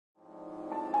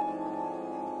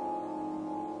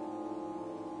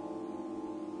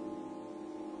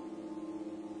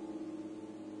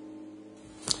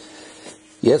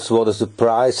Yes, what a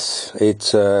surprise.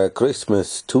 It's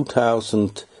Christmas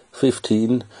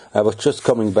 2015. I was just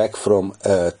coming back from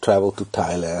travel to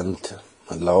Thailand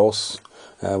and Laos.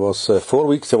 I was 4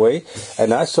 weeks away,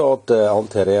 and I saw the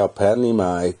Antheraea pernyi,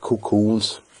 my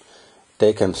cocoons.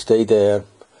 They can stay there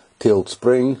till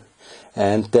spring,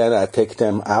 and then I take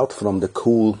them out from the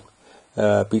cool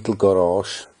beetle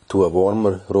garage to a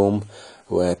warmer room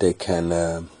where they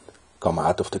can come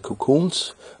out of the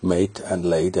cocoons, mate and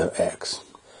lay their eggs.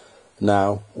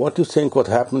 Now, what do you think what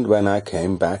happened when I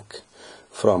came back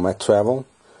from my travel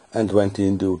and went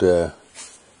into the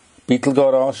beetle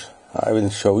garage? I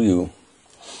will show you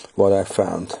what I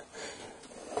found.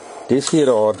 These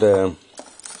here are the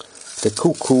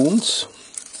cocoons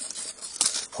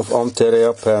of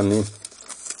Antheraea pernyi.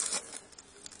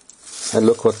 And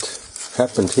look what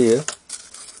happened here.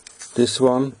 This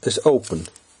one is open.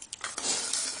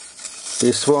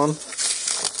 This one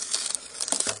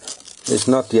is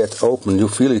not yet open. You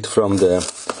feel it from the...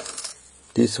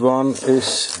 This one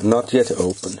is not yet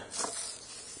open.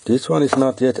 This one is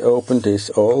not yet open. This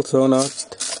also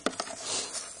not.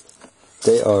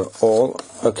 They are all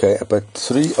okay, but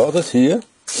 3 others here,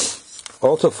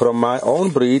 also from my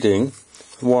own breeding.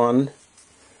 1,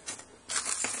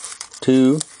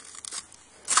 2,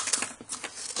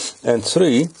 and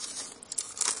 3.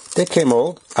 They came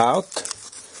all out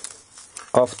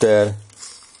of their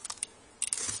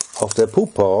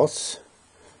pupas,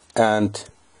 and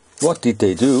what did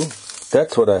they do?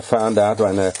 That's what I found out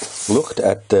when I looked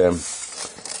at the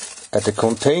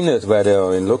containers where they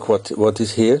are in. Look what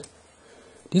is here.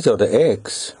 These are the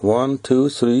eggs. 1, 2,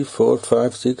 3, 4,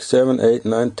 5, 6, 7, 8,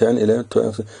 9, 10, 11,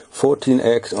 12, 14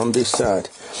 eggs on this side.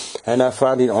 And I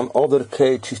found it on other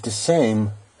cages the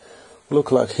same.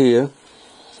 Look like here.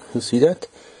 You see that?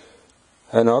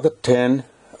 Another 10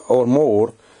 or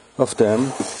more of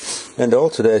them. And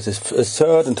also there's a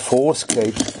 3rd and 4th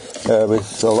cage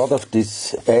with a lot of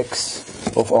these eggs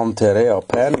of Antheraea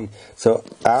pernyi. So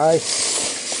I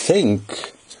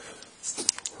think,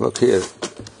 look here,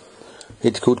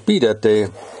 it could be that they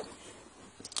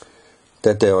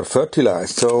are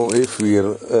fertilized. So if we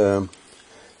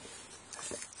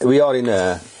are in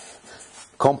a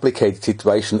complicated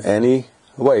situation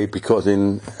anyway, because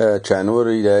in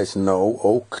January there is no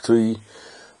oak tree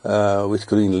with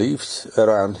green leaves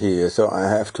around here, so I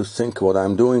have to think what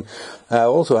I'm doing. I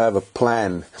also have a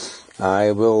plan.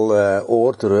 I will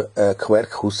order a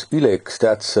Quercus ilex,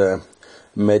 that's a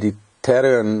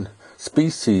Mediterranean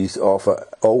species of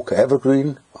oak,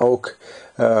 evergreen oak,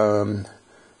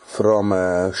 from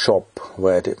a shop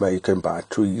where you can buy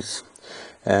trees.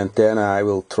 And then I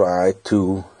will try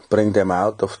to bring them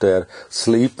out of their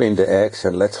sleep in the eggs,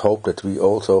 and let's hope that we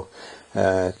also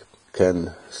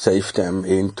can save them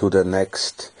into the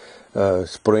next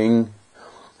spring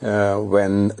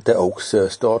when the oaks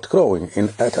start growing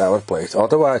at our place.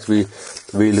 Otherwise we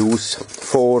lose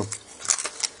four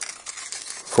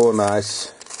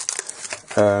nice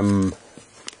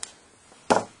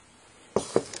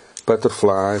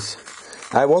butterflies.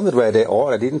 I wondered where they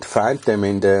are. I didn't find them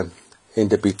in the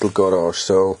beetle garage,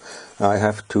 so I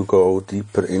have to go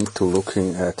deeper into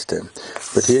looking at them.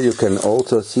 But here you can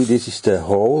also see this is the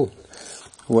hole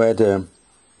where the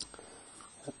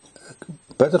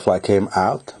butterfly came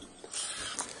out,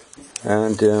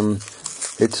 and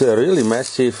it's a really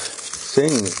massive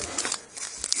thing,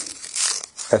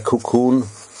 a cocoon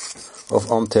of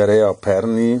Antheraea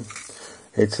pernyi.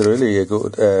 It's really a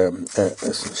good, a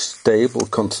stable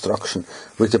construction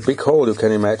with a big hole. You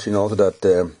can imagine also that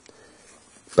the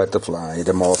butterfly,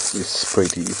 the moth, is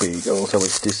pretty big. Also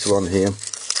with this one here,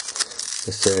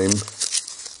 the same.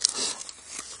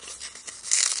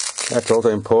 That's also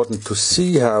important to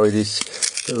see how it is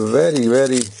very,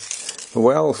 very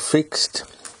well fixed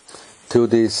to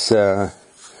this.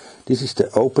 This is the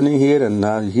opening here, and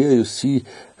now here you see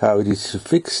how it is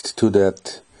fixed to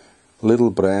that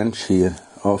little branch here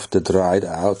of the dried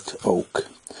out oak.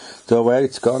 So where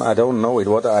it's gone, I don't know it.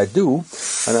 What I do,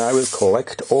 and I will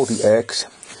collect all the eggs,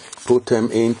 put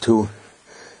them into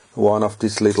one of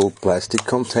these little plastic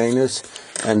containers,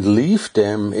 and leave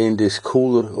them in this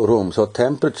cooler room. So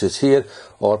temperatures here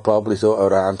are probably so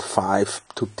around 5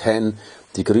 to 10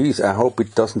 degrees. I hope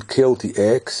it doesn't kill the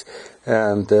eggs,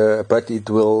 and but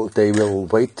they will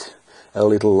wait a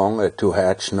little longer to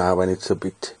hatch now when it's a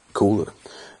bit cooler.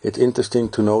 It's interesting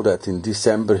to know that in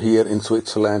December here in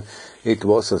Switzerland it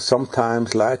was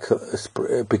sometimes like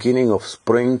a beginning of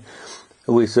spring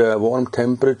with warm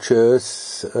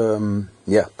temperatures.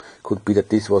 Yeah, could be that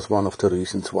this was one of the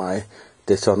reasons why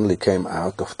they suddenly came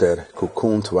out of their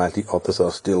cocoons while the others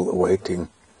are still waiting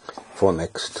for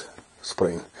next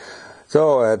spring.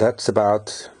 So that's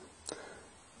about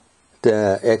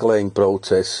the egg-laying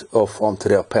process of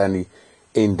Antheraea pernyi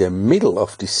in the middle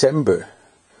of December,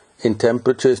 in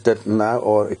temperatures that now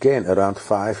are again around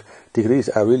 5 degrees.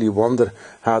 I really wonder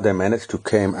how they managed to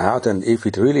come out, and if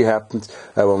it really happens,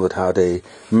 I wondered how they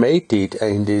made it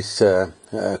in this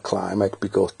climate,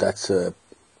 because that's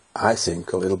I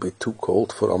think a little bit too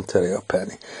cold for Antheraea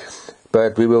pernyi.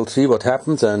 But we will see what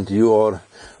happens, and you are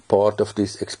part of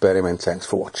this experiment. Thanks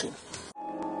for watching.